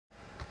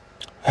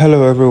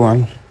Hello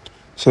everyone.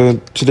 So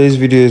today's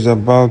video is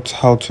about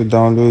how to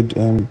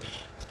download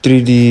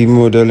 3D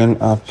modeling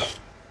app,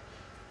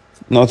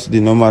 not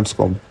the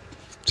Nomadscope.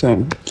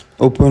 So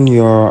open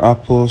your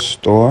Apple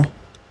Store,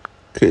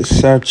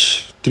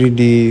 search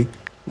 3D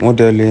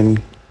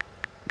modeling,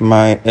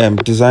 my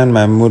design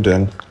my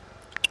model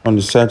on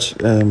the search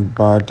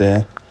bar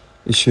there.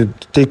 It should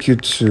take you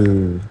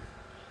to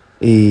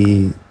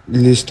a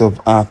list of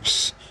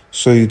apps.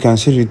 So you can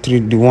see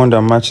the one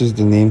that matches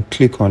the name.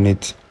 Click on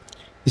it.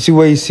 You see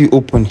where you see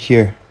open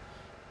here.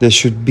 There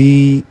should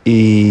be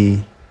a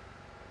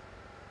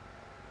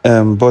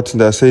button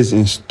that says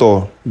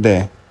install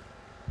there.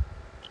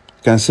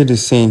 You can see the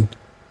scene,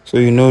 so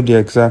you know the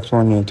exact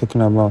one you're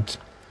talking about.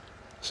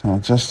 So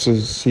just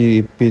to see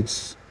a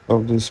bit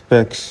of the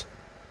specs,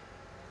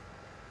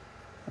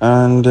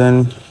 and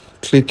then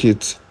click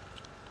it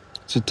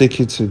to take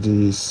you to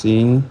the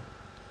scene.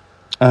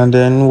 And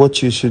then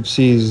what you should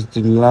see is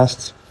the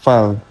last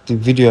file, the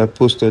video I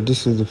posted.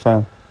 This is the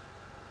file,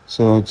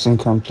 so it's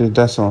incomplete.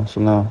 That's all for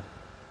now.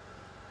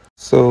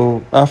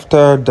 So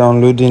after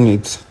downloading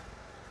it,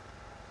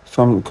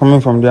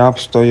 coming from the App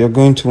Store, you're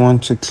going to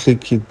want to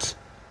click it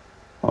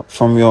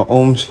from your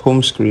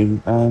home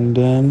screen, and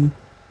then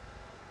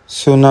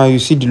so now you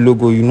see the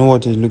logo, you know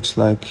what it looks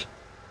like.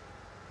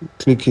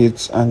 Click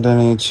it, and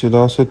then it should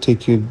also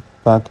take you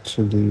back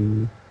to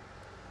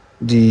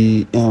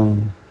the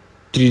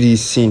 3D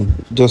scene,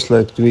 just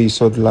like the way you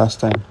saw the last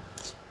time.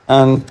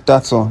 And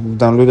that's all. You've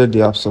downloaded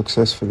the app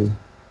successfully.